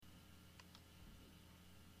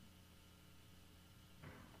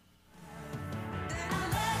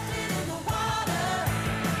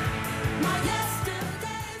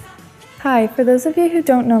Hi, for those of you who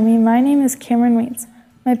don't know me, my name is Cameron Weens.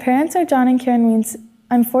 My parents are John and Karen Weens.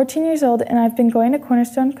 I'm 14 years old and I've been going to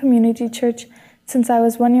Cornerstone Community Church since I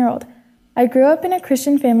was 1 year old. I grew up in a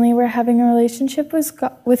Christian family where having a relationship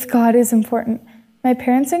with God is important. My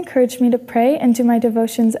parents encouraged me to pray and do my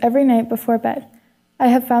devotions every night before bed. I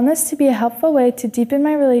have found this to be a helpful way to deepen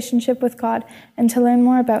my relationship with God and to learn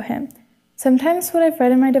more about Him. Sometimes what I've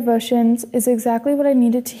read in my devotions is exactly what I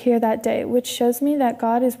needed to hear that day, which shows me that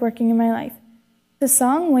God is working in my life. The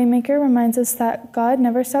song Waymaker reminds us that God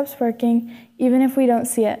never stops working, even if we don't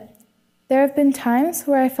see it. There have been times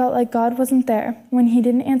where I felt like God wasn't there, when He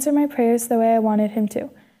didn't answer my prayers the way I wanted Him to.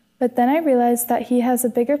 But then I realized that He has a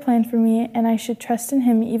bigger plan for me, and I should trust in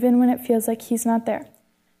Him even when it feels like He's not there.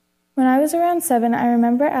 When I was around 7, I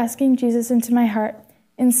remember asking Jesus into my heart.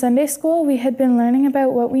 In Sunday school, we had been learning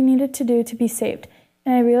about what we needed to do to be saved,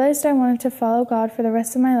 and I realized I wanted to follow God for the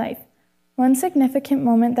rest of my life. One significant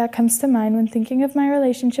moment that comes to mind when thinking of my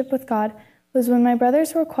relationship with God was when my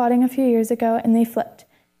brothers were quadding a few years ago and they flipped.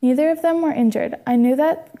 Neither of them were injured. I knew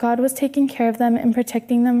that God was taking care of them and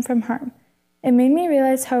protecting them from harm. It made me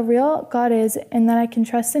realize how real God is and that I can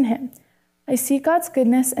trust in Him. I see God's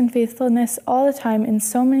goodness and faithfulness all the time in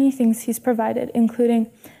so many things He's provided,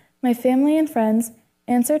 including my family and friends,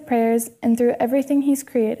 answered prayers, and through everything He's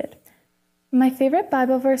created. My favorite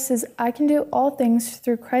Bible verse is, I can do all things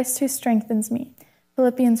through Christ who strengthens me,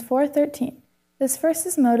 Philippians 4:13. This verse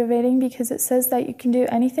is motivating because it says that you can do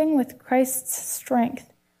anything with Christ's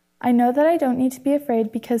strength. I know that I don't need to be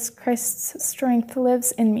afraid because Christ's strength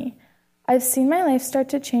lives in me. I've seen my life start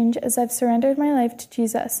to change as I've surrendered my life to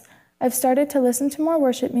Jesus. I've started to listen to more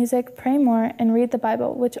worship music, pray more, and read the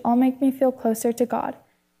Bible, which all make me feel closer to God.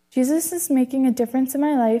 Jesus is making a difference in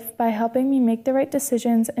my life by helping me make the right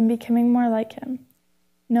decisions and becoming more like Him.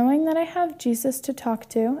 Knowing that I have Jesus to talk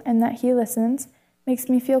to and that He listens makes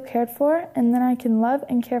me feel cared for, and then I can love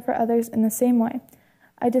and care for others in the same way.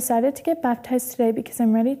 I decided to get baptized today because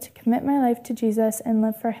I'm ready to commit my life to Jesus and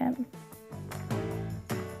live for Him.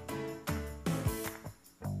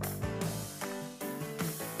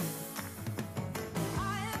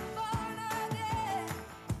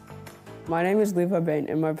 My name is Levi Bain,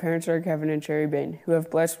 and my parents are Kevin and Sherry Bain, who have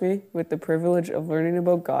blessed me with the privilege of learning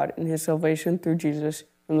about God and His salvation through Jesus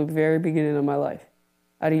from the very beginning of my life.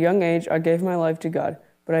 At a young age, I gave my life to God,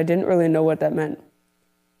 but I didn't really know what that meant.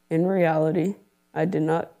 In reality, I did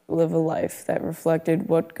not live a life that reflected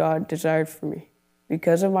what God desired for me.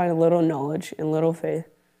 Because of my little knowledge and little faith,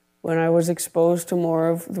 when I was exposed to more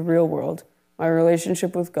of the real world, my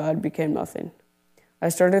relationship with God became nothing. I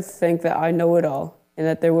started to think that I know it all, and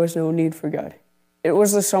that there was no need for God. It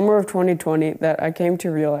was the summer of 2020 that I came to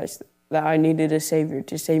realize that I needed a Savior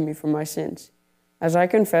to save me from my sins. As I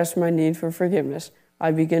confessed my need for forgiveness,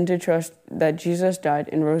 I began to trust that Jesus died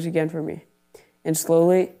and rose again for me. And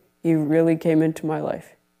slowly, He really came into my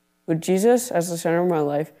life. With Jesus as the center of my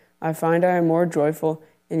life, I find I am more joyful,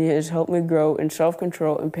 and He has helped me grow in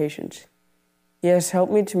self-control and patience. He has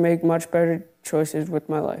helped me to make much better choices with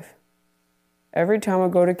my life. Every time I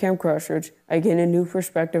go to Camp Crossroads, I gain a new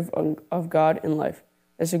perspective of God and life.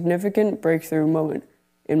 A significant breakthrough moment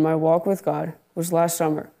in my walk with God was last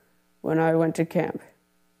summer when I went to camp.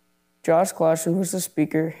 Josh Clausen was the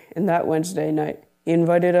speaker, and that Wednesday night, he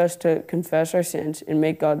invited us to confess our sins and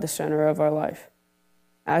make God the center of our life.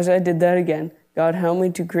 As I did that again, God helped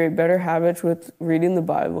me to create better habits with reading the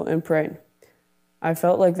Bible and praying. I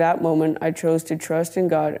felt like that moment I chose to trust in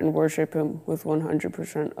God and worship Him with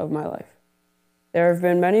 100% of my life. There have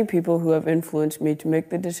been many people who have influenced me to make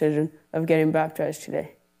the decision of getting baptized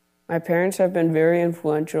today. My parents have been very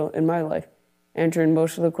influential in my life, answering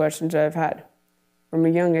most of the questions I have had. From a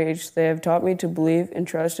young age, they have taught me to believe and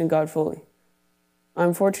trust in God fully.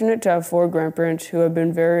 I'm fortunate to have 4 grandparents who have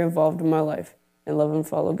been very involved in my life and love and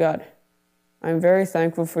follow God. I am very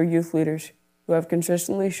thankful for youth leaders who have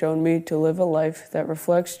consistently shown me to live a life that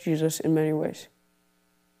reflects Jesus in many ways.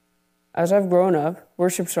 As I've grown up,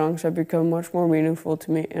 worship songs have become much more meaningful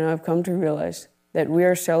to me, and I've come to realize that we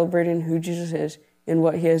are celebrating who Jesus is and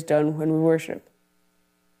what He has done when we worship.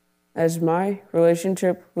 As my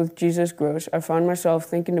relationship with Jesus grows, I find myself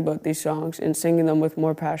thinking about these songs and singing them with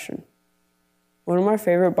more passion. One of my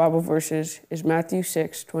favorite Bible verses is Matthew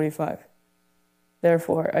 6:25.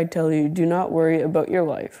 Therefore, I tell you, do not worry about your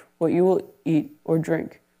life, what you will eat or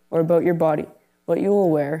drink, or about your body, what you will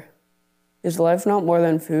wear. Is life not more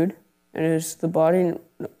than food? And is the body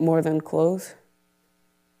more than clothes?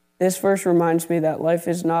 This verse reminds me that life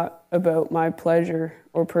is not about my pleasure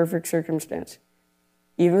or perfect circumstance.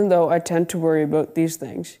 Even though I tend to worry about these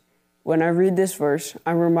things, when I read this verse,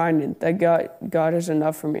 I'm reminded that God is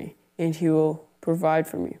enough for me, and He will provide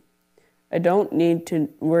for me. I don't need to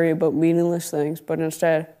worry about meaningless things, but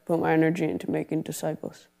instead put my energy into making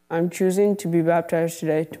disciples. I'm choosing to be baptized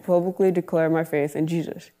today to publicly declare my faith in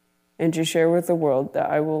Jesus and to share with the world that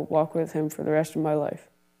I will walk with him for the rest of my life.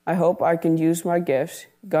 I hope I can use my gifts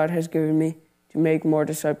God has given me to make more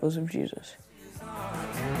disciples of Jesus.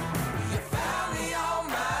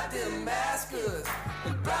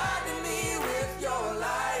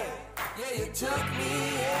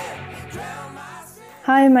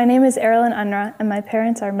 Hi, my name is Erilyn Unruh, and my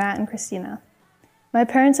parents are Matt and Christina. My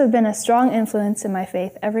parents have been a strong influence in my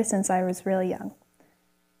faith ever since I was really young.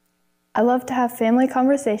 I love to have family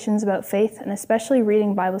conversations about faith and especially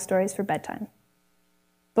reading Bible stories for bedtime.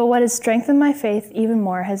 But what has strengthened my faith even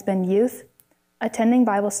more has been youth, attending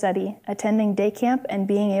Bible study, attending day camp, and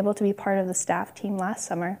being able to be part of the staff team last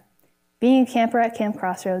summer, being a camper at Camp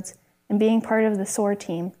Crossroads, and being part of the SOAR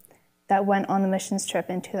team that went on the missions trip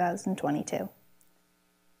in 2022.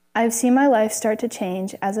 I've seen my life start to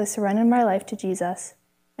change as I surrendered my life to Jesus,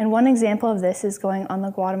 and one example of this is going on the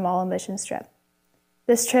Guatemala missions trip.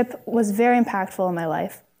 This trip was very impactful in my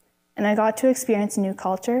life, and I got to experience a new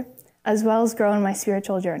culture, as well as grow in my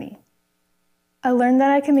spiritual journey. I learned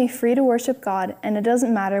that I can be free to worship God, and it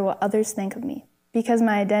doesn't matter what others think of me, because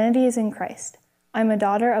my identity is in Christ. I'm a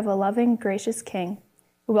daughter of a loving, gracious King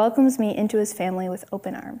who welcomes me into his family with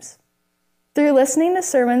open arms. Through listening to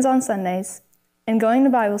sermons on Sundays and going to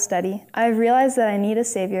Bible study, I have realized that I need a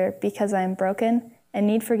Savior because I am broken and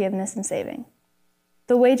need forgiveness and saving.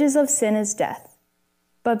 The wages of sin is death,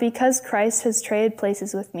 but because Christ has traded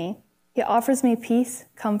places with me, he offers me peace,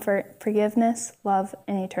 comfort, forgiveness, love,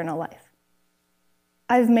 and eternal life.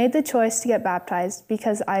 I've made the choice to get baptized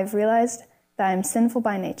because I've realized that I am sinful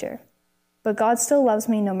by nature, but God still loves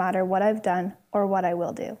me no matter what I've done or what I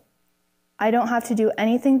will do. I don't have to do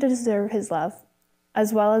anything to deserve his love.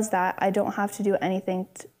 As well as that, I don't have to do anything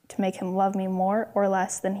to make him love me more or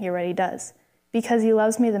less than he already does, because he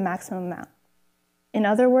loves me the maximum amount. In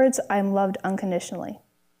other words, I am loved unconditionally.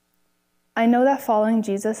 I know that following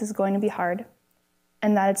Jesus is going to be hard,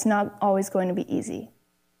 and that it's not always going to be easy.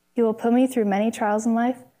 He will put me through many trials in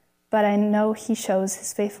life, but I know he shows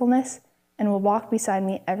his faithfulness and will walk beside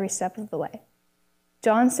me every step of the way.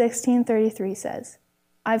 John 16:33 says,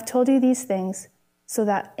 "I've told you these things so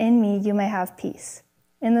that in me you may have peace.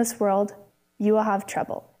 In this world you will have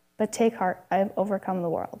trouble, but take heart, I have overcome the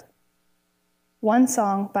world." One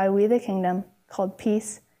song by We the Kingdom, called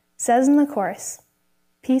Peace, says in the chorus,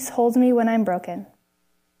 "Peace holds me when I'm broken,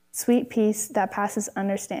 sweet peace that passes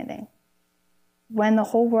understanding. When the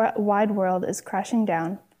whole wide world is crashing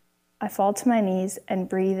down, I fall to my knees and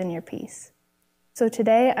breathe in your peace." So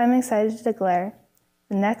today I'm excited to declare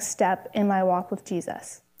the next step in my walk with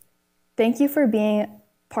Jesus. Thank you for being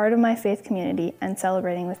part of my faith community and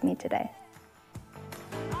celebrating with me today.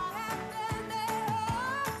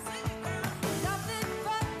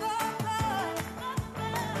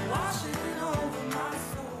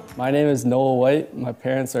 My name is Noah White. My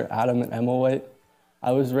parents are Adam and Emma White.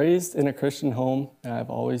 I was raised in a Christian home, and I've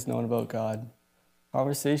always known about God.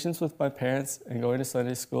 Conversations with my parents and going to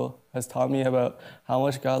Sunday school has taught me about how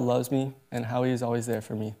much God loves me and how he is always there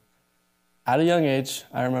for me. At a young age,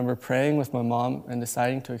 I remember praying with my mom and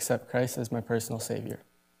deciding to accept Christ as my personal Savior.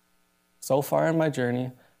 So far in my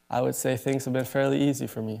journey, I would say things have been fairly easy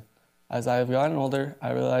for me. As I have gotten older,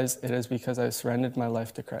 I realize it is because I surrendered my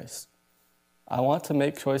life to Christ. I want to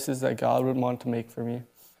make choices that God would want to make for me.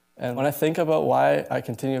 And when I think about why I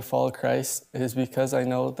continue to follow Christ, it is because I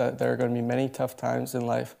know that there are going to be many tough times in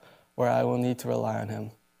life where I will need to rely on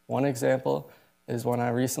him. One example is when I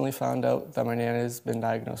recently found out that my Nana has been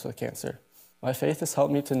diagnosed with cancer. My faith has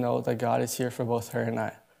helped me to know that God is here for both her and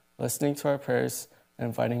I, listening to our prayers and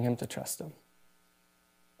inviting him to trust him.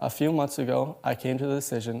 A few months ago, I came to the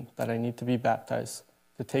decision that I need to be baptized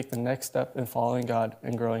to take the next step in following God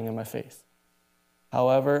and growing in my faith.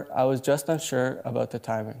 However, I was just unsure about the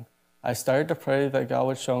timing. I started to pray that God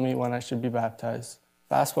would show me when I should be baptized.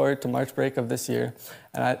 Fast forward to March break of this year,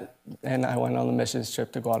 and I went on the missions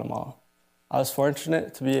trip to Guatemala. I was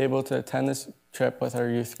fortunate to be able to attend this trip with our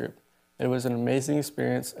youth group. It was an amazing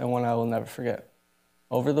experience and one I will never forget.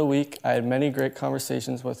 Over the week, I had many great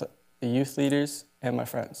conversations with the youth leaders and my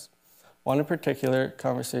friends. One in particular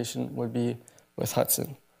conversation would be with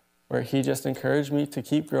Hudson, where he just encouraged me to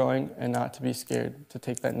keep growing and not to be scared to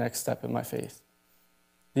take that next step in my faith.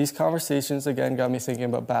 These conversations again got me thinking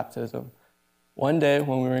about baptism. One day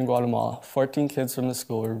when we were in Guatemala, 14 kids from the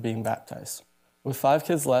school were being baptized. With 5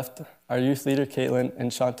 kids left, our youth leader Caitlin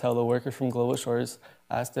and Chantel, the worker from Global Shores,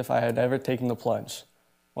 asked if I had ever taken the plunge.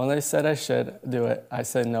 When they said I should do it, I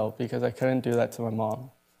said no because I couldn't do that to my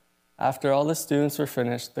mom. After all the students were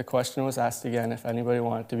finished, the question was asked again if anybody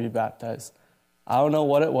wanted to be baptized. I don't know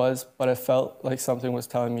what it was, but it felt like something was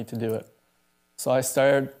telling me to do it. So I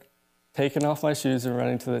started taking off my shoes and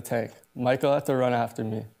running to the tank. Michael had to run after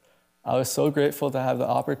me. I was so grateful to have the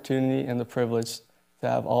opportunity and the privilege to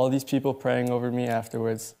have all these people praying over me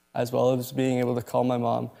afterwards, as well as being able to call my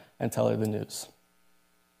mom and tell her the news.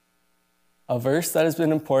 A verse that has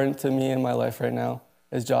been important to me in my life right now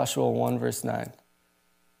is Joshua 1, verse 9.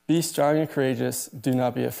 Be strong and courageous, do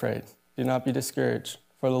not be afraid, do not be discouraged,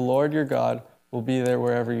 for the Lord your God will be there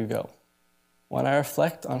wherever you go. When I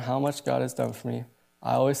reflect on how much God has done for me,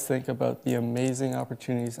 I always think about the amazing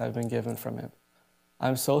opportunities I've been given from him.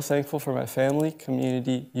 I'm so thankful for my family,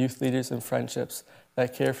 community, youth leaders, and friendships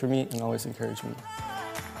that care for me and always encourage me.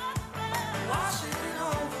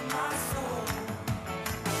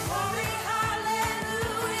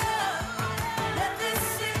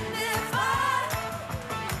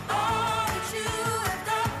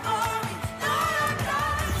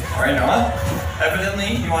 All right, Noah,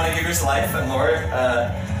 evidently you want to give your life and Lord,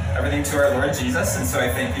 everything to our Lord Jesus, and so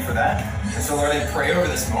I thank you for that. And so Lord, I pray over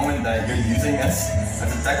this moment that you're using this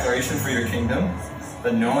as a declaration for your kingdom,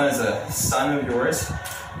 that Noah is a son of yours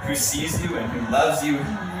who sees you and who loves you,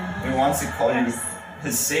 who wants to call you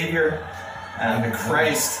his Savior, the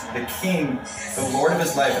Christ, the King, the Lord of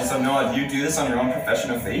his life. And so Noah, do you do this on your own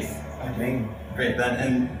profession of faith? Amen. Great, then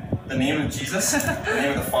in the name of Jesus, in the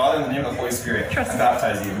name of the Father, and the name of the Holy Spirit, I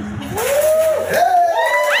baptize you.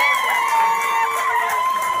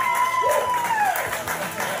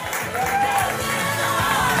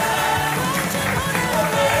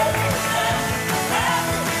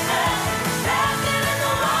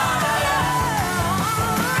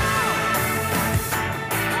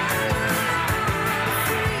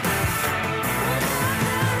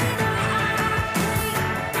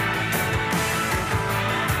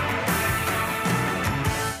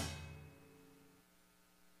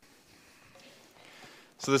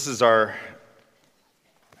 So this is our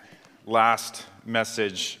last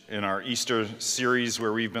message in our Easter series,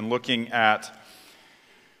 where we've been looking at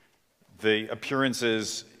the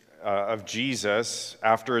appearances of Jesus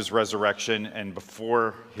after his resurrection and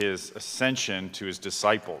before his ascension to his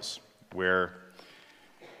disciples, where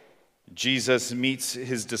Jesus meets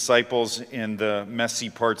his disciples in the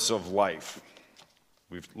messy parts of life.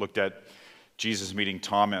 We've looked at Jesus meeting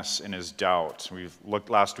Thomas in his doubt. We've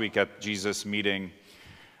looked last week at Jesus meeting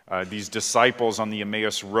these disciples on the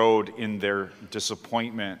Emmaus Road in their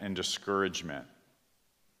disappointment and discouragement.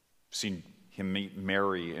 We've seen him meet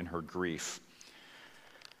Mary in her grief.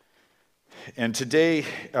 And today,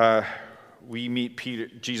 we meet Peter.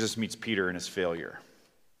 Jesus meets Peter in his failure.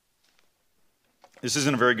 This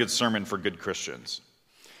isn't a very good sermon for good Christians.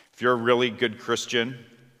 If you're a really good Christian,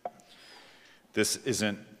 this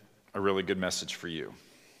isn't a really good message for you.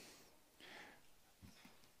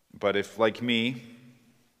 But if, like me,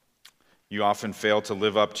 you often fail to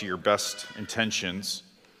live up to your best intentions,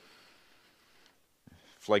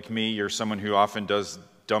 if, like me, you're someone who often does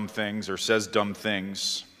dumb things or says dumb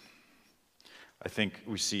things, I think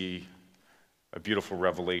we see a beautiful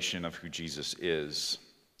revelation of who Jesus is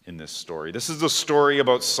in this story. This is the story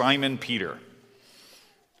about Simon Peter.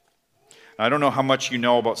 I don't know how much you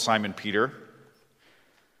know about Simon Peter,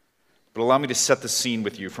 but allow me to set the scene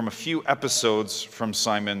with you from a few episodes from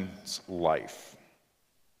Simon's life.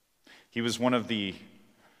 He was one of the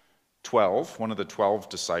 12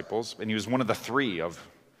 disciples, and he was one of the 3 of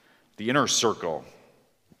the inner circle.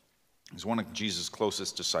 He was one of Jesus'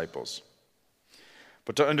 closest disciples.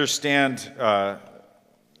 But to understand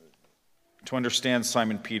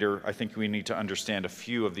Simon Peter, I think we need to understand a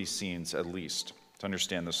few of these scenes at least to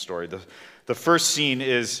understand this story. The first scene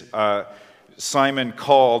is Simon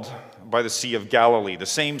called by the Sea of Galilee, the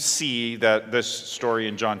same sea that this story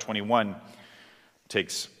in John 21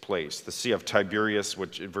 takes place. The Sea of Tiberias,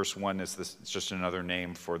 which in verse 1 is it's just another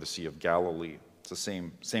name for the Sea of Galilee. It's the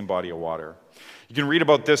same body of water. You can read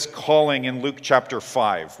about this calling in Luke chapter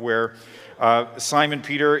 5, where Simon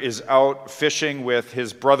Peter is out fishing with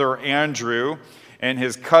his brother Andrew and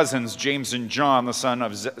his cousins James and John, the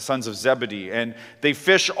sons of Zebedee. And they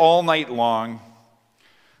fish all night long,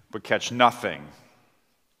 but catch nothing.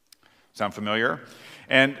 Sound familiar?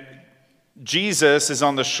 And Jesus is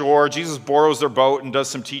on the shore. Jesus borrows their boat and does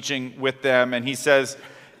some teaching with them. And he says,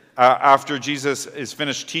 after Jesus is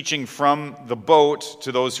finished teaching from the boat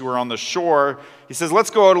to those who are on the shore, he says, let's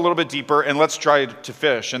go out a little bit deeper and let's try to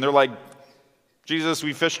fish. And they're like, Jesus,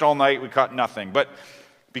 we fished all night, we caught nothing. But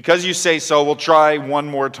because you say so, we'll try one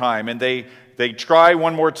more time. And they try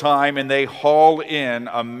one more time, and they haul in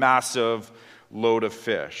a massive load of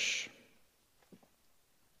fish.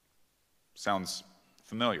 Sounds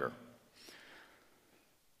familiar.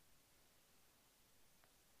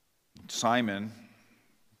 Simon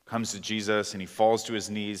comes to Jesus and he falls to his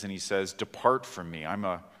knees and he says, "Depart from me, I'm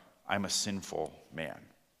a sinful man."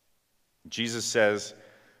 Jesus says,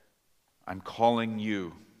 "I'm calling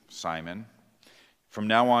you, Simon. From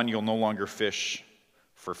now on, you'll no longer fish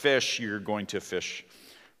for fish, you're going to fish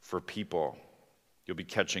for people. You'll be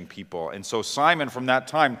catching people." And so Simon, from that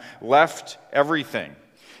time, left everything.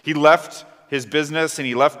 He left his business, and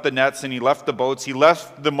he left the nets, and he left the boats. He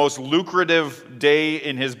left the most lucrative day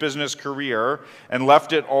in his business career and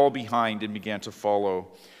left it all behind and began to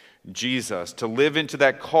follow Jesus, to live into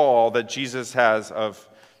that call that Jesus has of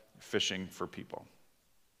fishing for people.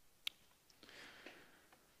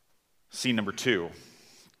 Scene number 2.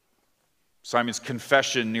 Simon's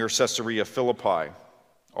confession near Caesarea Philippi.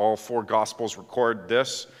 All 4 Gospels record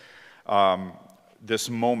this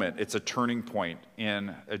moment. It's a turning point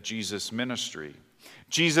in Jesus' ministry.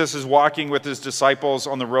 Jesus is walking with his disciples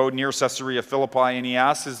on the road near Caesarea Philippi, and he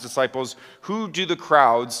asks his disciples, "Who do the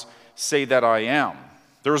crowds say that I am?"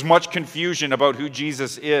 There was much confusion about who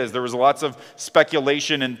Jesus is. There was lots of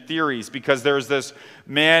speculation and theories because there's this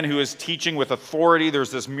man who is teaching with authority.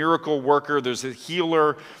 There's this miracle worker. There's a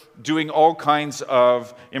healer doing all kinds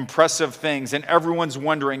of impressive things. And everyone's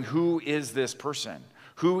wondering, who is this person?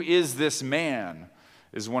 Who is this man?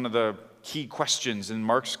 Is one of the key questions in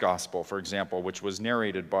Mark's gospel, for example, which was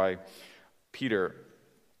narrated by Peter.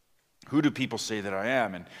 Who do people say that I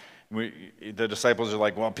am? And the disciples are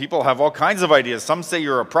like, well, people have all kinds of ideas. Some say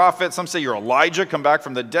you're a prophet. Some say you're Elijah, come back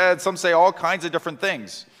from the dead. Some say all kinds of different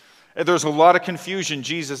things. And there's a lot of confusion,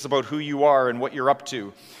 Jesus, about who you are and what you're up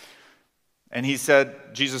to. And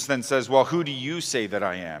Jesus then says, well, who do you say that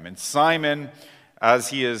I am? And Simon, as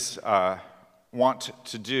he is wont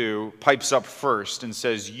to do, pipes up first and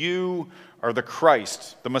says, you are the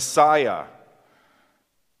Christ, the Messiah,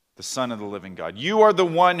 the Son of the living God. You are the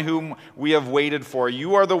one whom we have waited for.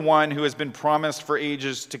 You are the one who has been promised for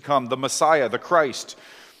ages to come, the Messiah, the Christ.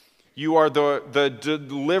 You are the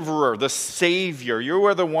deliverer, the Savior. You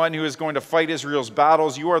are the one who is going to fight Israel's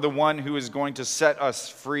battles. You are the one who is going to set us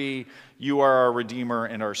free. You are our Redeemer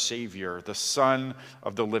and our Savior, the Son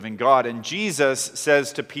of the living God. And Jesus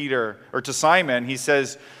says to Peter, or to Simon, he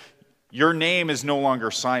says, your name is no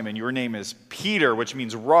longer Simon. Your name is Peter, which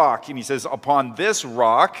means rock. And he says, upon this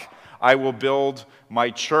rock I will build my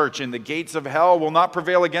church, and the gates of hell will not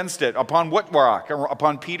prevail against it. Upon what rock?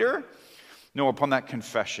 Upon Peter? No, upon that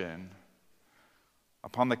confession.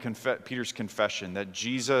 Upon Peter's confession that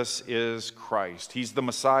Jesus is Christ. He's the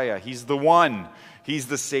Messiah. He's the one. He's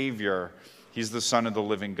the Savior. He's the Son of the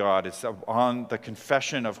living God. It's on the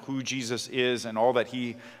confession of who Jesus is and all that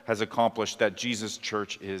he has accomplished that Jesus'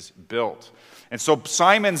 church is built. And so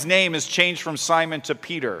Simon's name is changed from Simon to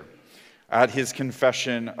Peter at his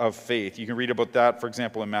confession of faith. You can read about that, for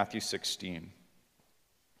example, in Matthew 16.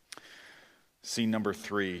 Scene number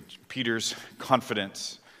 3, Peter's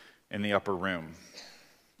confidence in the upper room.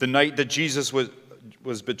 The night that Jesus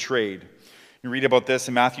was betrayed. You read about this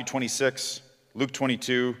in Matthew 26, Luke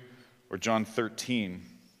 22, or John 13.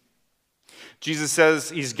 Jesus says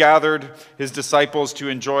he's gathered his disciples to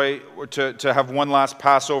enjoy, to have one last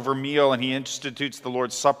Passover meal, and he institutes the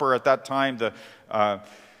Lord's Supper at that time,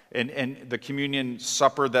 and the communion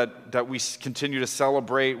supper that we continue to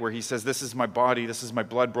celebrate, where he says, this is my body, this is my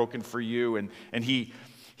blood broken for you. And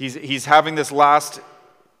he's having this last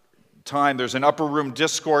time. There's an upper room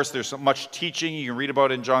discourse. There's much teaching you can read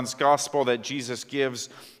about in John's gospel that Jesus gives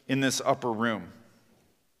in this upper room.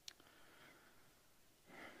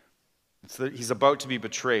 He's about to be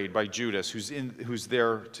betrayed by Judas, who's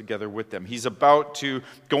there together with them. He's about to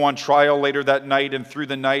go on trial later that night, and through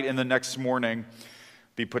the night and the next morning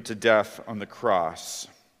be put to death on the cross.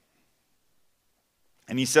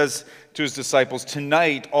 And he says to his disciples,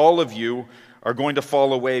 tonight all of you are going to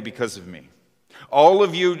fall away because of me. All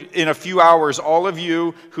of you, in a few hours, all of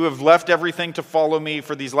you who have left everything to follow me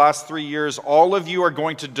for these last 3 years, all of you are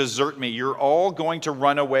going to desert me. You're all going to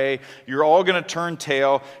run away. You're all going to turn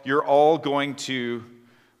tail. You're all going to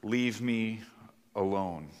leave me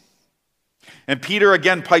alone. And Peter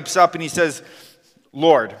again pipes up and he says,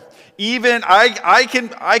 Lord, even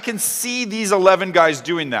I can see these 11 guys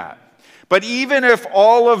doing that. But even if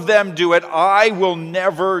all of them do it, I will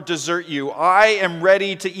never desert you. I am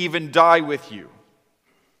ready to even die with you.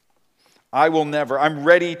 I will never. I'm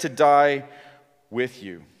ready to die with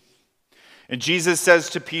you. And Jesus says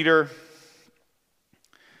to Peter,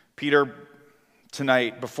 Peter,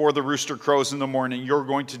 tonight, before the rooster crows in the morning, you're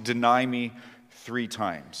going to deny me 3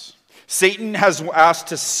 times. Satan has asked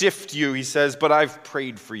to sift you, he says, but I've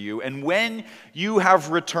prayed for you. And when you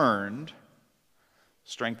have returned,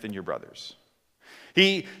 Strengthen your brothers.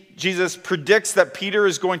 Jesus predicts that Peter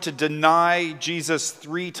is going to deny Jesus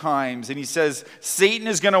 3 times, and he says Satan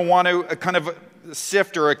is going to want to kind of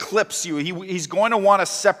sift or eclipse you. He's going to want to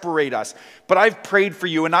separate us. But I've prayed for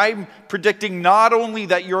you, and I'm predicting not only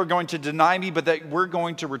that you're going to deny me, but that we're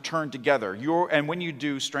going to return together. And when you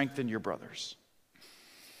do, strengthen your brothers.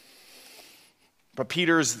 But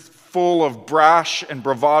Peter's full of brash and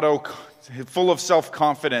bravado, full of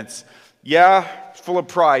self-confidence. Yeah, full of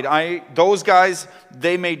pride. Those guys,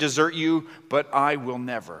 they may desert you, but I will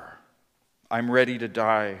never. I'm ready to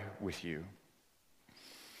die with you.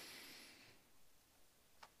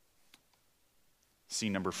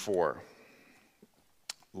 Scene number 4.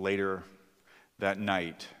 Later that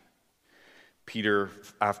night, Peter,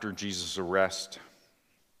 after Jesus' arrest,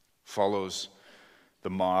 follows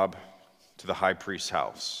the mob to the high priest's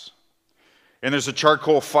house. And there's a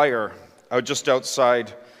charcoal fire out just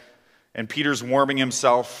outside, and Peter's warming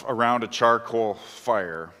himself around a charcoal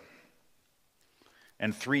fire.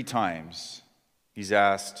 And 3 times he's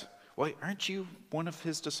asked, well, aren't you one of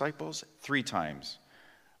his disciples? 3 times.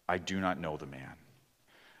 I do not know the man.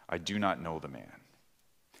 I do not know the man.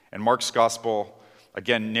 And Mark's gospel,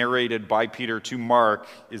 again narrated by Peter to Mark,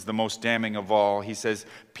 is the most damning of all. He says,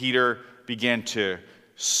 Peter began to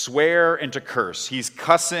swear and to curse. He's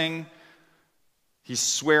cussing. He's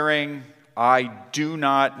swearing, I do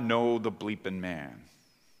not know the bleeping man.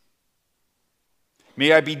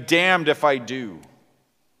 May I be damned if I do.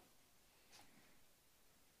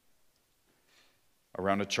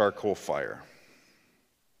 Around a charcoal fire,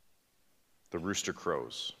 the rooster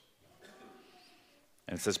crows.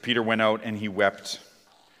 And it says, Peter went out and he wept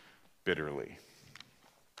bitterly.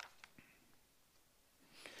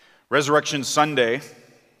 Resurrection Sunday,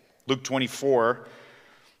 Luke 24.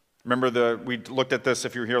 Remember, we looked at this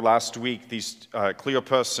if you were here last week. These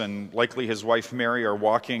Cleopas and likely his wife Mary are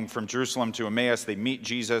walking from Jerusalem to Emmaus. They meet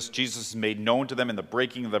Jesus. Jesus is made known to them in the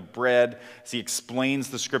breaking of the bread as he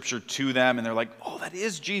explains the scripture to them. And they're like, oh, that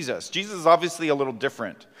is Jesus. Jesus is obviously a little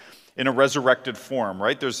different in a resurrected form,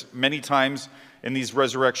 right? There's many times in these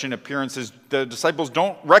resurrection appearances, the disciples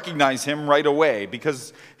don't recognize him right away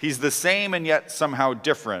because he's the same and yet somehow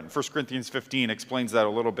different. 1 Corinthians 15 explains that a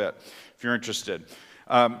little bit if you're interested.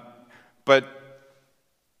 But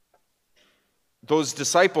those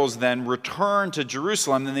disciples then return to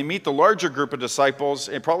Jerusalem, and they meet the larger group of disciples,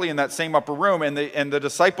 probably in that same upper room, and the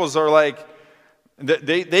disciples are like,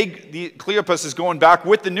 Cleopas is going back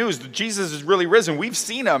with the news that Jesus is really risen. We've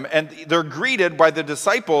seen him, and they're greeted by the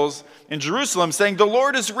disciples in Jerusalem saying, the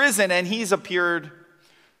Lord is risen, and he's appeared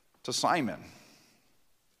to Simon.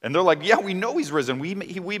 And they're like, yeah, we know he's risen. We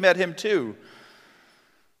met him too.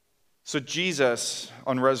 So Jesus,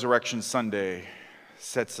 on Resurrection Sunday,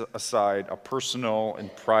 sets aside a personal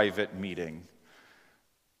and private meeting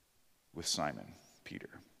with Simon Peter.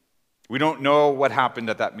 We don't know what happened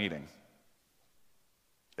at that meeting.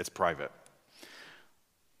 It's private.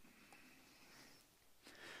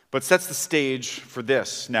 But sets the stage for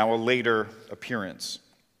this, now a later appearance,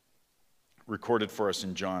 recorded for us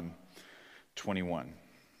in John 21.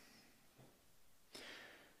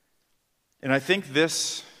 And I think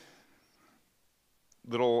this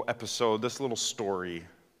little episode, this little story,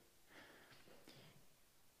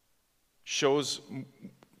 shows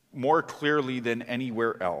more clearly than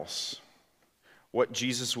anywhere else what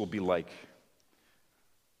Jesus will be like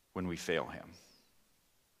when we fail him.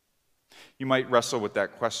 You might wrestle with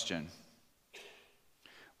that question.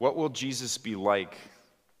 What will Jesus be like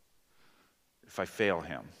if I fail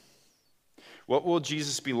him? What will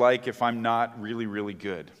Jesus be like if I'm not really, really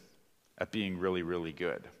good at being really, really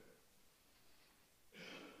good?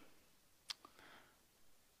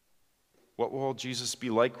 What will Jesus be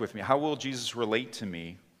like with me? How will Jesus relate to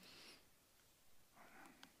me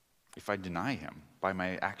if I deny him by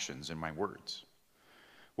my actions and my words?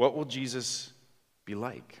 What will Jesus be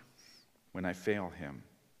like when I fail him?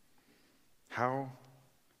 How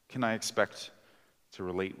can I expect to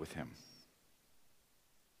relate with him?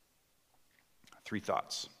 3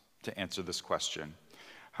 thoughts to answer this question.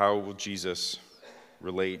 How will Jesus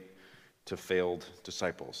relate to failed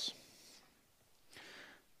disciples?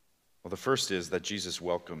 Well, the first is that Jesus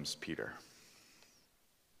welcomes Peter.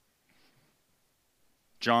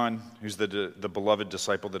 John, who's the beloved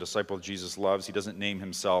disciple, the disciple Jesus loves, he doesn't name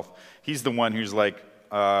himself. He's the one who's like,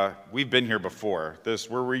 we've been here before. We're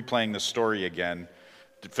replaying this story again.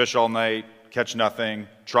 Did fish all night, catch nothing,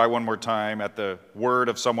 try one more time at the word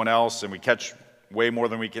of someone else, and we catch way more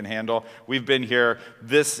than we can handle. We've been here.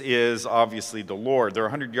 This is obviously the Lord. They're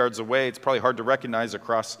 100 yards away. It's probably hard to recognize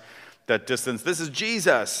across that distance. This is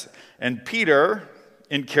Jesus. And Peter,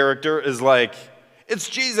 in character, is like, It's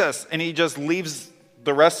Jesus. And he just leaves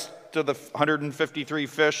the rest of the 153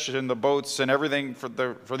 fish and the boats and everything for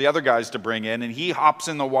the other guys to bring in. And he hops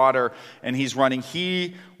in the water and he's running.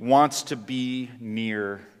 He wants to be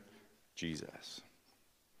near Jesus.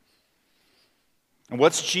 And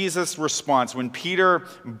what's Jesus' response when Peter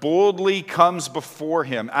boldly comes before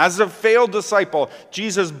him? As a failed disciple,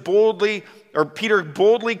 Peter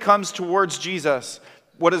boldly comes towards Jesus.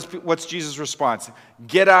 What's Jesus' response?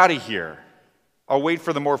 Get out of here. I'll wait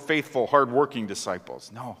for the more faithful, hardworking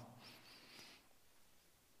disciples. No.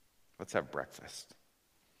 Let's have breakfast.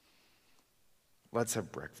 Let's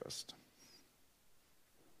have breakfast.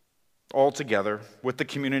 All together with the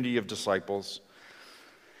community of disciples.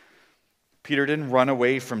 Peter didn't run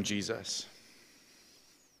away from Jesus.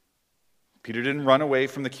 Peter didn't run away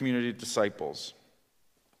from the community of disciples,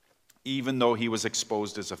 even though he was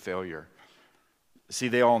exposed as a failure. See,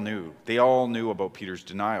 they all knew. They all knew about Peter's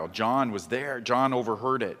denial. John was there. John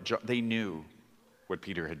overheard it. They knew what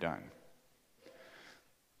Peter had done.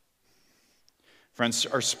 Friends,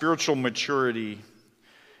 our spiritual maturity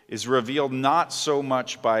is revealed not so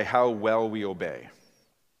much by how well we obey,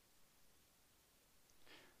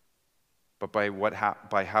 but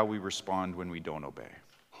by how we respond when we don't obey.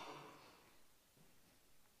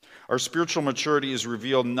 Our spiritual maturity is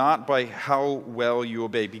revealed not by how well you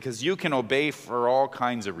obey, because you can obey for all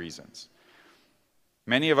kinds of reasons.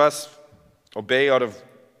 Many of us obey out of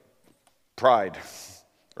pride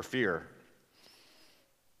or fear.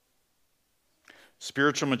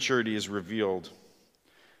 Spiritual maturity is revealed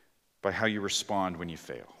by how you respond when you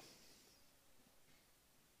fail.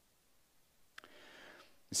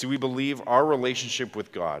 You see, we believe our relationship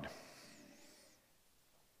with God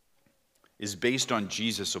is based on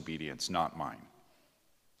Jesus' obedience, not mine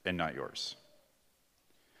and not yours.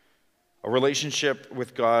 A relationship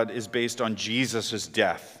with God is based on Jesus'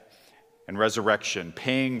 death and resurrection,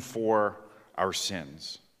 paying for our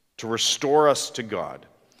sins, to restore us to God.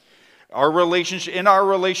 In our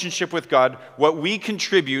relationship with God, what we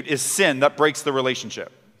contribute is sin that breaks the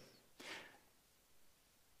relationship.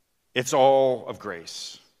 It's all of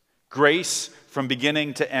grace. Grace from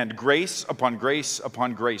beginning to end. Grace upon grace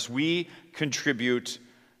upon grace. We contribute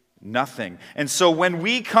nothing. And so when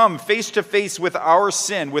we come face to face with our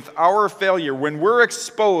sin, with our failure, when we're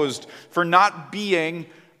exposed for not being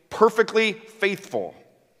perfectly faithful,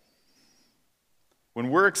 when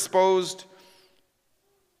we're exposed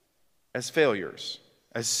as failures,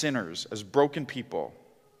 as sinners, as broken people,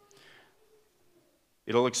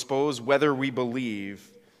 it'll expose whether we believe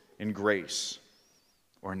in grace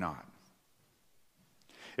or not.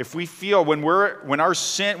 If we feel when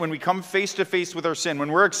we come face to face with our sin,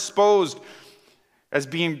 when we're exposed as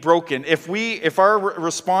being broken, if our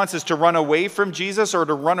response is to run away from Jesus or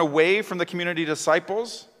to run away from the community of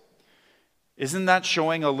disciples, isn't that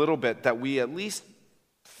showing a little bit that we at least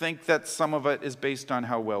think that some of it is based on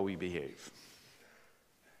how well we behave?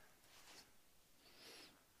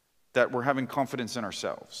 That we're having confidence in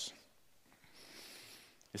ourselves.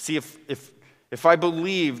 You see, if I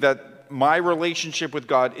believe that my relationship with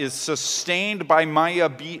God is sustained by my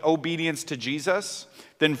obedience to Jesus,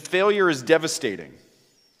 then failure is devastating.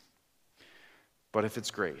 But if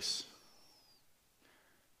it's grace,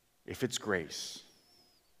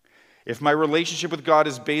 if my relationship with God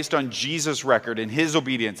is based on Jesus' record and his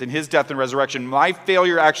obedience and his death and resurrection, my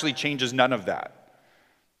failure actually changes none of that.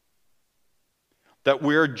 That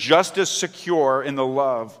we're just as secure in the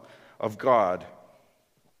love of God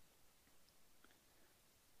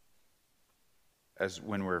as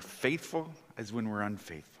when we're faithful, as when we're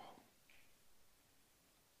unfaithful.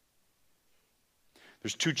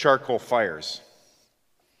 There's 2 charcoal fires,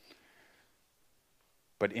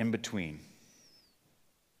 but in between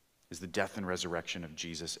is the death and resurrection of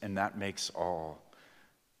Jesus, and that makes all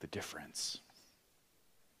the difference.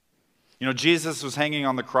 You know, Jesus was hanging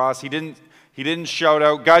on the cross. He didn't shout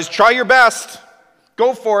out, "Guys, try your best.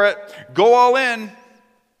 Go for it. Go all in."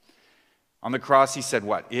 On the cross, he said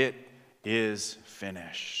what? "It is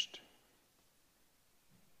finished."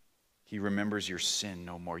 He remembers your sin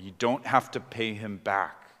no more. You don't have to pay him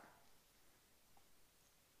back.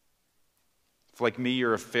 If, like me,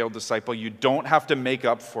 you're a failed disciple, you don't have to make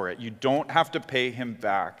up for it. You don't have to pay him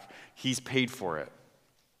back. He's paid for it.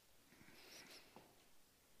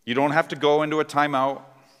 You don't have to go into a timeout.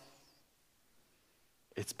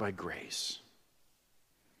 It's by grace.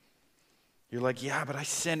 You're like, "Yeah, but I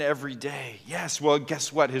sin every day." Yes, well,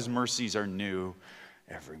 guess what? His mercies are new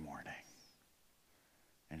every morning.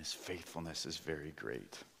 And his faithfulness is very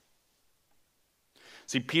great.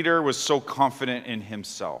 See, Peter was so confident in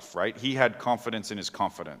himself, right? He had confidence in his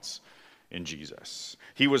confidence in Jesus.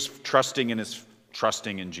 He was trusting in his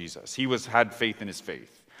trusting in Jesus. He had faith in his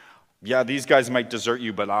faith. Yeah, these guys might desert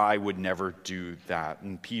you, but I would never do that.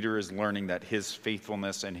 And Peter is learning that his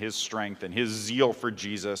faithfulness and his strength and his zeal for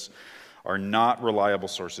Jesus are not reliable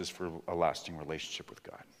sources for a lasting relationship with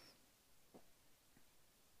God.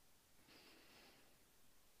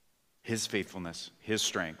 His faithfulness, his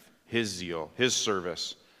strength, his zeal, his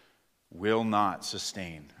service will not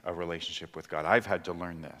sustain a relationship with God. I've had to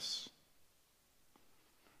learn this.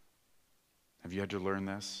 Have you had to learn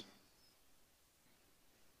this?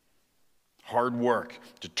 Hard work,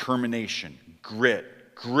 determination, grit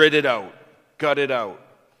it out, gut it out.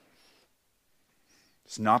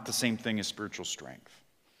 It's not the same thing as spiritual strength.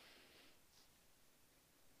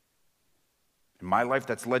 In my life,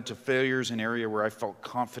 that's led to failures in an area where I felt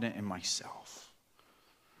confident in myself.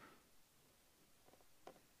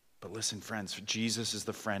 But listen, friends, Jesus is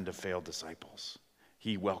the friend of failed disciples.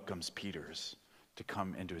 He welcomes Peter's to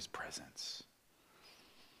come into his presence.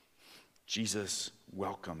 Jesus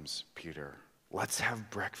welcomes Peter. Let's have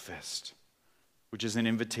breakfast, which is an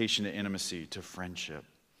invitation to intimacy, to friendship.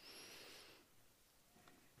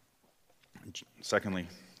 Secondly,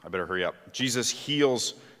 I better hurry up. Jesus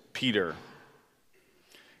heals Peter.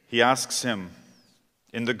 He asks him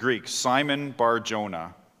in the Greek, Simon Bar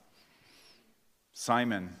Jonah.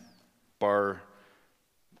 Simon Bar,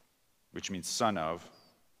 which means son of.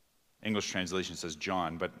 English translation says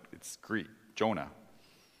John, but it's Greek, Jonah.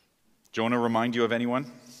 Jonah remind you of anyone?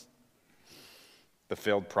 The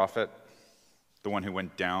failed prophet, the one who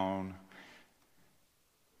went down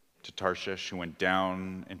to Tarshish, who went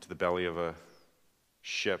down into the belly of a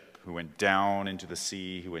ship, who went down into the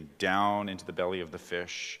sea, who went down into the belly of the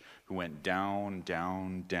fish, who went down,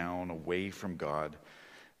 down, down, away from God,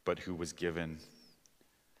 but who was given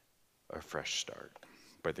a fresh start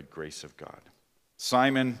by the grace of God.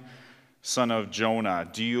 Simon, son of Jonah,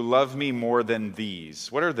 do you love me more than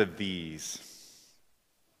these? What are the these?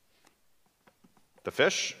 The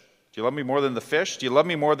fish? Do you love me more than the fish? Do you love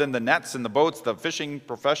me more than the nets and the boats, the fishing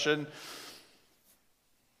profession?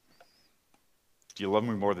 Do you love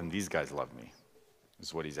me more than these guys love me?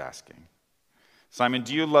 Is what he's asking. Simon,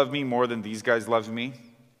 do you love me more than these guys love me?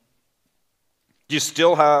 Do you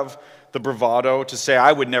still have the bravado to say,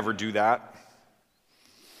 I would never do that?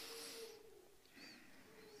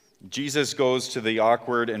 Jesus goes to the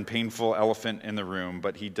awkward and painful elephant in the room,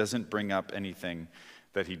 but he doesn't bring up anything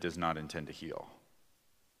that he does not intend to heal.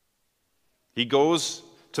 He goes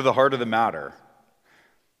to the heart of the matter,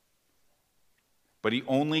 but he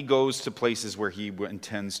only goes to places where he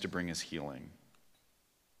intends to bring his healing.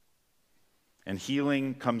 And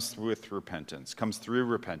healing comes through repentance,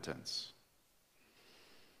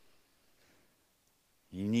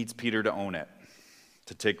 He needs Peter to own it,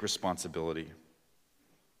 to take responsibility.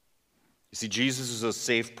 You see, Jesus is a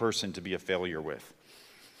safe person to be a failure with.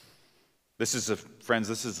 Friends,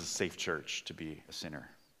 this is a safe church to be a sinner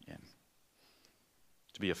in.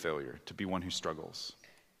 To be a failure, to be one who struggles.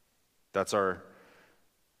 That's our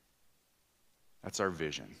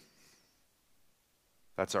vision.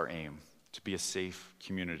 That's our aim, to be a safe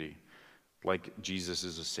community, like Jesus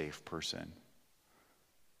is a safe person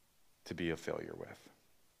to be a failure with.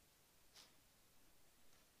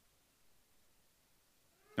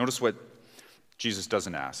 Notice what Jesus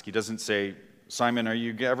doesn't ask. He doesn't say, Simon, are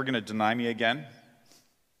you ever going to deny me again?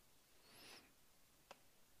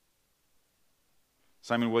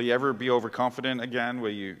 Simon, will you ever be overconfident again?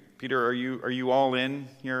 Peter, are you all in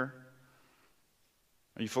here?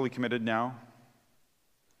 Are you fully committed now?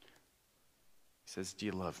 He says, do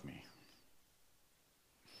you love me?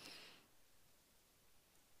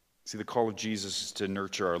 See, the call of Jesus is to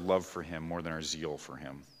nurture our love for him more than our zeal for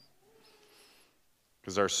him.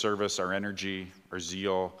 Because our service, our energy, our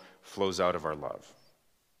zeal flows out of our love,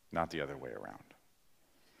 not the other way around.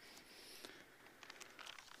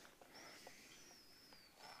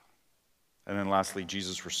 And then lastly,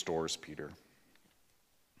 Jesus restores Peter.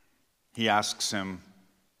 He asks him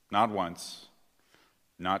not once,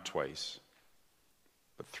 not twice,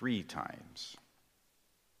 but 3 times.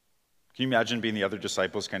 Can you imagine being the other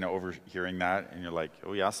disciples kind of overhearing that? And you're like,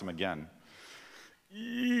 oh, he asked him again.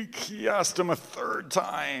 Eek, he asked him a 3rd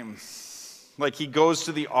time. Like he goes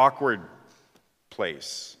to the awkward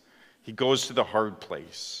place. He goes to the hard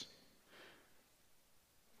place.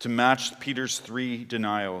 To match Peter's 3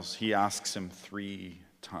 denials, he asks him 3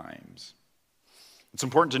 times. It's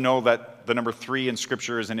important to know that the number 3 in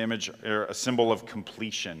Scripture is an image or a symbol of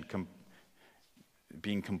completion,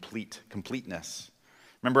 being complete, completeness.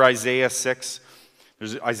 Remember Isaiah 6?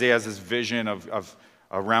 Isaiah has this vision of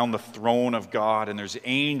around the throne of God, and there's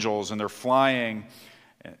angels, and they're flying.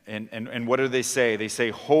 And what do they say? They say,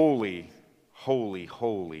 holy, Holy,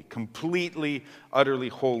 holy, completely, utterly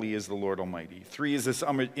holy is the Lord Almighty. 3 is this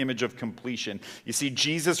image of completion. You see,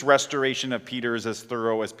 Jesus' restoration of Peter is as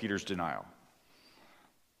thorough as Peter's denial.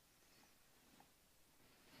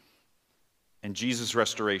 And Jesus'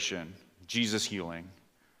 restoration, Jesus' healing,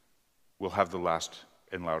 will have the last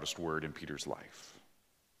and loudest word in Peter's life.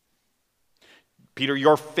 Peter,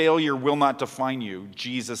 your failure will not define you.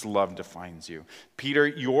 Jesus' love defines you. Peter,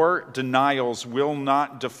 your denials will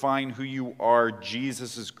not define who you are.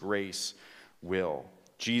 Jesus' grace will.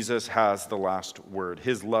 Jesus has the last word.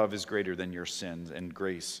 His love is greater than your sins, and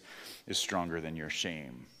grace is stronger than your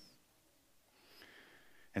shame.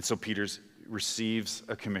 And so Peter receives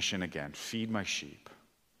a commission again. Feed my sheep.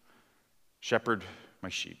 Shepherd my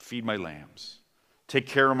sheep. Feed my lambs. Take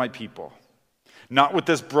care of my people. Not with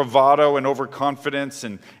this bravado and overconfidence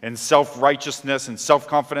and self-righteousness and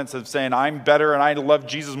self-confidence of saying, I'm better and I love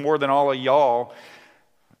Jesus more than all of y'all.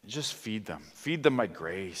 Just feed them. Feed them my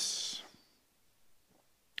grace.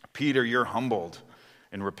 Peter, you're humbled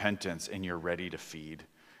in repentance and you're ready to feed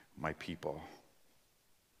my people.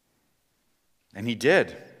 And he did.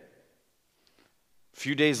 A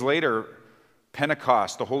few days later,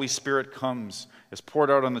 Pentecost, the Holy Spirit comes, is poured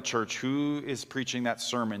out on the church. Who is preaching that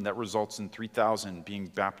sermon that results in 3,000 being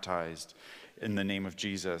baptized in the name of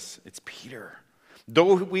Jesus? It's Peter.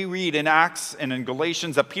 Though we read in Acts and in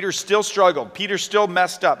Galatians that Peter still struggled, Peter still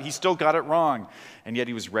messed up, he still got it wrong, and yet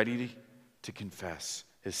he was ready to confess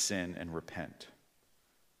his sin and repent.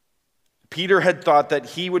 Peter had thought that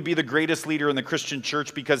he would be the greatest leader in the Christian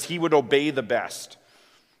church because he would obey the best.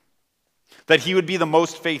 That he would be the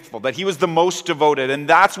most faithful, that he was the most devoted, and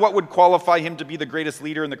that's what would qualify him to be the greatest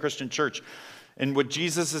leader in the Christian church. And what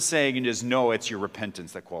Jesus is saying is, no, it's your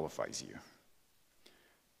repentance that qualifies you.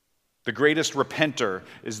 The greatest repenter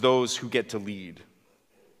is those who get to lead.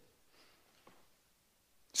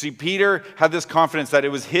 See, Peter had this confidence that it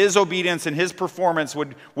was his obedience and his performance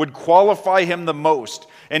would qualify him the most,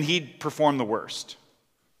 and he'd perform the worst.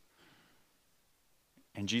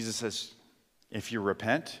 And Jesus says, if you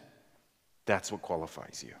repent, that's what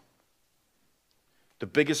qualifies you. The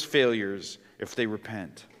biggest failures, if they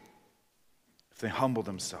repent, if they humble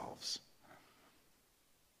themselves,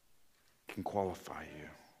 can qualify you.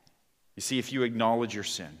 You see, if you acknowledge your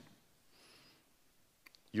sin,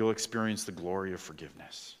 you'll experience the glory of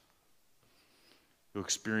forgiveness. You'll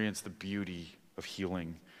experience the beauty of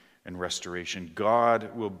healing and restoration. God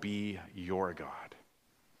will be your God,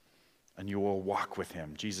 and you will walk with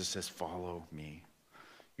him. Jesus says, follow me.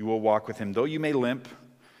 You will walk with him, though you may limp,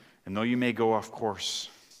 and though you may go off course.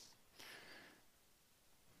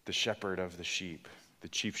 The shepherd of the sheep, the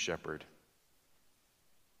chief shepherd,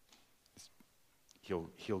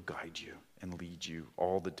 he'll guide you and lead you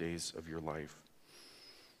all the days of your life.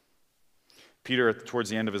 Peter, towards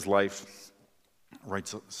the end of his life,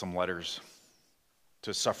 writes some letters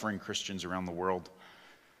to suffering Christians around the world.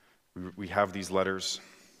 We have these letters,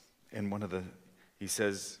 and he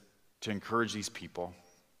says to encourage these people,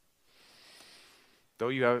 though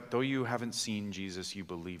you haven't seen Jesus, you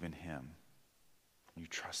believe in him, you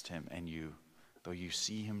trust him, and though you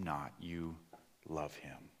see him not, you love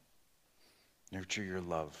him. Nurture your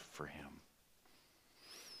love for him.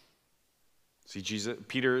 See,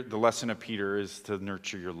 the lesson of Peter is to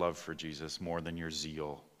nurture your love for Jesus more than your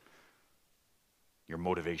zeal, your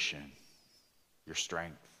motivation, your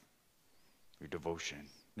strength, your devotion.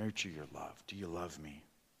 Nurture your love. Do you love me?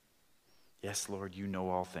 Yes, Lord, you know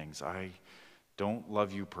all things. I don't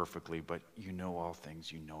love you perfectly, but you know all things.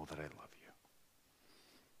 You know that I love you.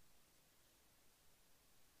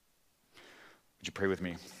 Would you pray with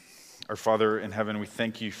me? Our Father in heaven, we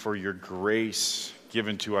thank you for your grace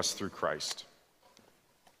given to us through Christ.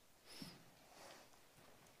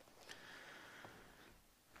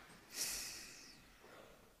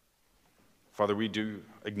 Father, we do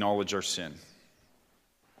acknowledge our sin.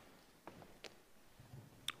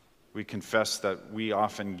 We confess that we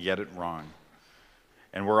often get it wrong,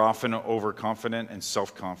 and we're often overconfident and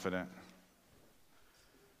self-confident.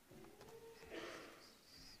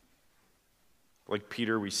 Like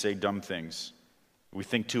Peter, we say dumb things. We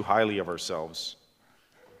think too highly of ourselves.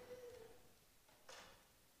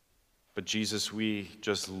 But Jesus, we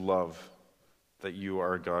just love that you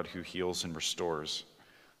are a God who heals and restores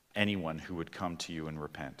anyone who would come to you and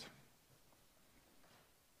repent.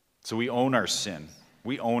 So we own our sin.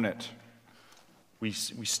 We own it. We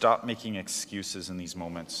stop making excuses in these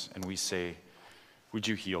moments, and we say, would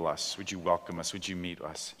you heal us? Would you welcome us? Would you meet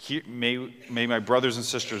us? May my brothers and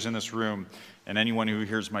sisters in this room and anyone who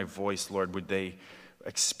hears my voice, Lord, would they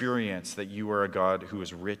experience that you are a God who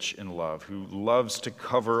is rich in love, who loves to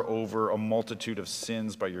cover over a multitude of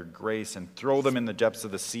sins by your grace and throw them in the depths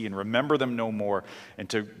of the sea and remember them no more, and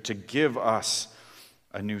to give us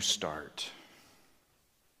a new start,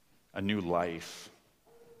 a new life,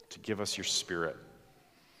 to give us your Spirit.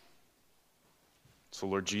 So,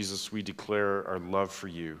 Lord Jesus, we declare our love for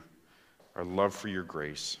you, our love for your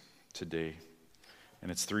grace today. And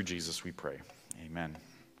it's through Jesus we pray. Amen.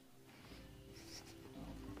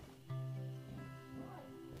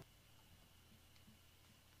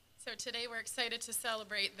 So today we're excited to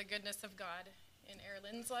celebrate the goodness of God in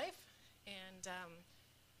Erlen's life. And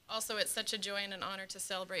also it's such a joy and an honor to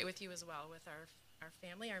celebrate with you as well, with our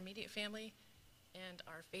family, our immediate family, and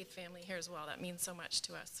our faith family here as well. That means so much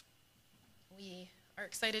to us. We are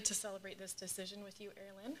excited to celebrate this decision with you,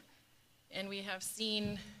 Erlen. And we have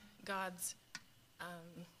seen God's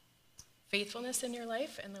faithfulness in your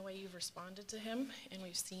life and the way you've responded to him. And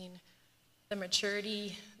we've seen the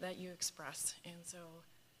maturity that you express. And so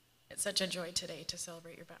it's such a joy today to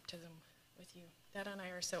celebrate your baptism with you. Dad and I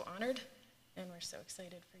are so honored, and we're so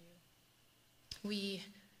excited for you. We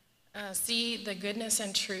see the goodness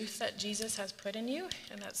and truth that Jesus has put in you,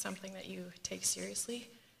 and that's something that you take seriously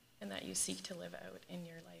and that you seek to live out in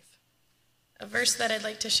your life. A verse that I'd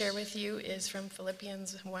like to share with you is from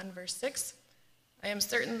Philippians 1, verse 6. I am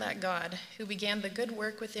certain that God, who began the good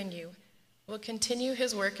work within you, will continue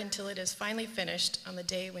his work until it is finally finished on the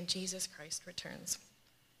day when Jesus Christ returns.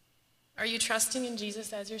 Are you trusting in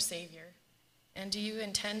Jesus as your Savior? And do you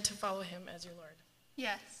intend to follow him as your Lord?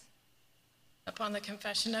 Yes. Upon the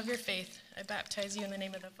confession of your faith, I baptize you in the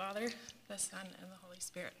name of the Father, the Son, and the Holy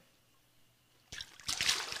Spirit.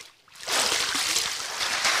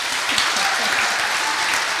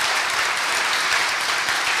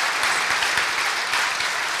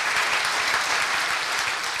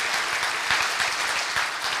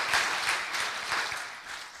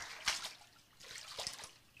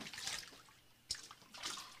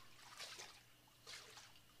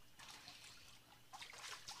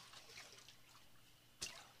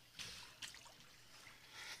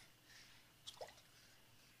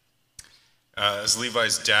 As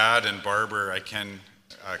Levi's dad and barber, I can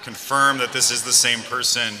confirm that this is the same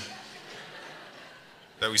person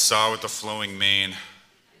that we saw with the flowing mane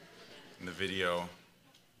in the video.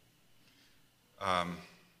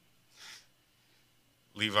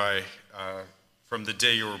 Levi, from the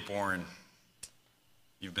day you were born,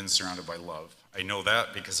 you've been surrounded by love. I know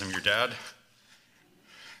that because I'm your dad.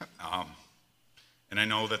 And I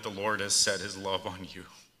know that the Lord has set his love on you.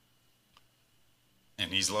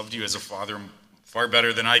 And he's loved you as a father far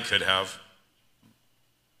better than I could have.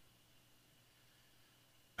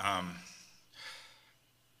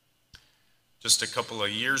 Just a couple of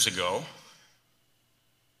years ago,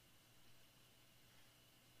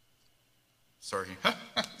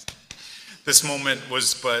 this moment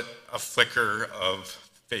was but a flicker of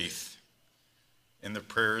faith in the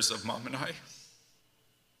prayers of Mom and I,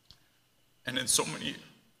 and in so many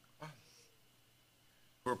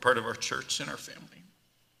who are part of our church and our family.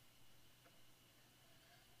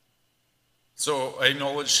 So I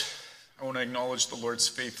want to acknowledge the Lord's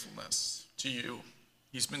faithfulness to you.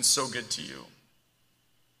 He's been so good to you.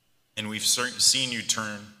 And we've seen you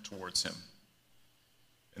turn towards him.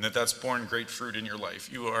 And that's borne great fruit in your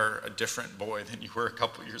life. You are a different boy than you were a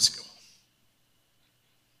couple years ago.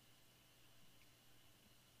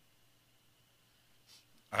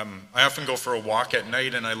 I often go for a walk at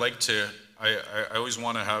night, and I always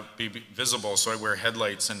want to be visible, so I wear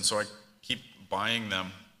headlights, and so I keep buying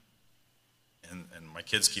them. And my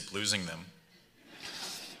kids keep losing them.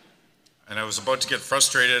 And I was about to get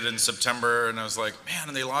frustrated in September, and I was like, man,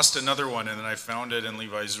 and they lost another one. And then I found it in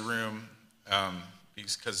Levi's room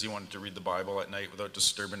because he wanted to read the Bible at night without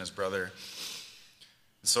disturbing his brother.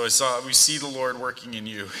 So we see the Lord working in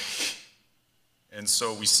you. And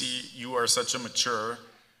so we see you are such a mature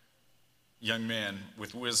young man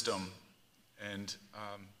with wisdom. And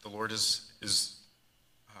the Lord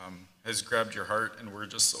has grabbed your heart, and we're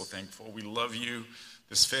just so thankful. We love you.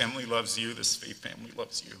 This family loves you. This faith family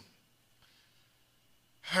loves you.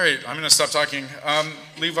 All right, I'm going to stop talking.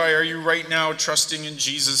 Levi, are you right now trusting in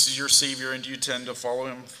Jesus as your Savior, and do you tend to follow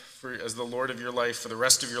him as the Lord of your life for the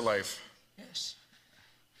rest of your life? Yes.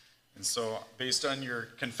 And so, based on your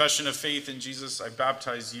confession of faith in Jesus, I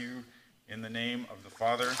baptize you in the name of the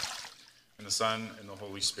Father, and the Son, and the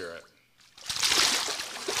Holy Spirit.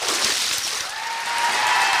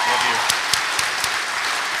 Love you.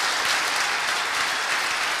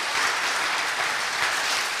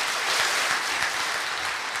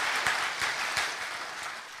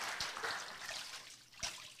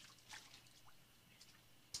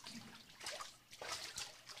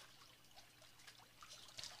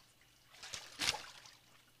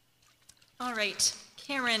 All right,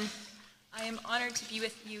 Cameron, I am honored to be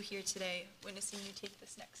with you here today, witnessing you take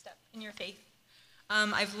this next step in your faith.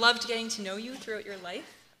 I've loved getting to know you throughout your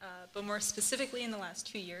life, but more specifically in the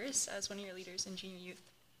last 2 years as one of your leaders in junior youth.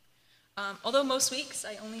 Although most weeks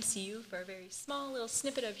I only see you for a very small little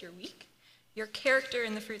snippet of your week, your character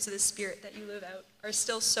and the fruits of the Spirit that you live out are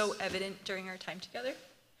still so evident during our time together.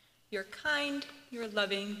 You're kind, you're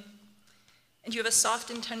loving, and you have a soft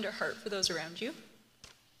and tender heart for those around you.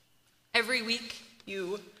 Every week,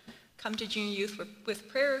 you come to junior youth with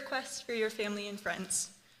prayer requests for your family and friends,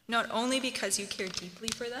 not only because you care deeply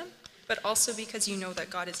for them, but also because you know that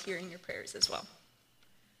God is hearing your prayers as well.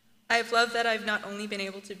 I've loved that I've not only been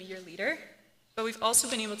able to be your leader, but we've also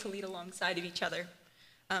been able to lead alongside of each other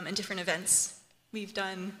in different events. We've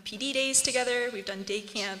done PD days together, we've done day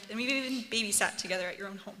camp, and we've even babysat together at your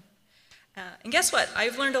own home. And guess what?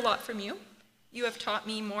 I've learned a lot from you. You have taught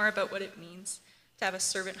me more about what it means to have a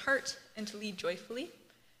servant heart and to lead joyfully,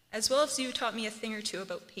 as well as you taught me a thing or two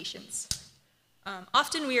about patience.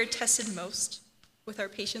 Often we are tested most with our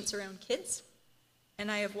patience around kids,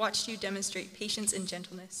 and I have watched you demonstrate patience and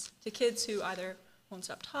gentleness to kids who either won't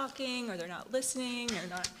stop talking, or they're not listening, or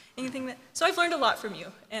not anything that... So I've learned a lot from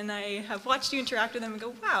you, and I have watched you interact with them and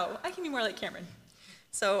go, wow, I can be more like Cameron.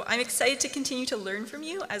 So I'm excited to continue to learn from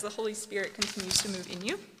you as the Holy Spirit continues to move in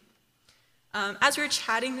you. As we were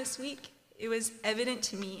chatting this week, it was evident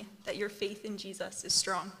to me that your faith in Jesus is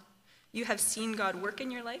strong. You have seen God work in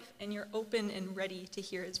your life, and you're open and ready to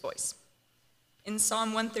hear his voice. In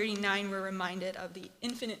Psalm 139, we're reminded of the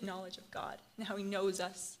infinite knowledge of God and how he knows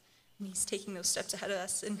us, and he's taking those steps ahead of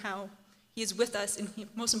us, and how he is with us, and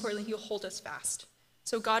most importantly, he'll hold us fast.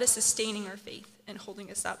 So God is sustaining our faith and holding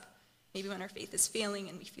us up, maybe when our faith is failing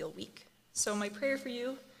and we feel weak. So my prayer for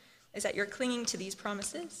you is that you're clinging to these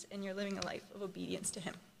promises and you're living a life of obedience to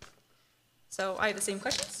him. So I have the same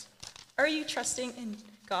questions. Are you trusting in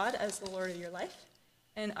God as the Lord of your life?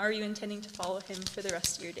 And are you intending to follow him for the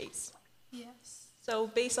rest of your days? Yes. So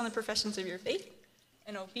based on the professions of your faith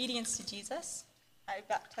and obedience to Jesus, I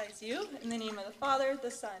baptize you in the name of the Father,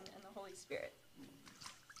 the Son, and the Holy Spirit.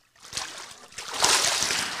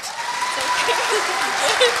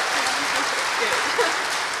 Good.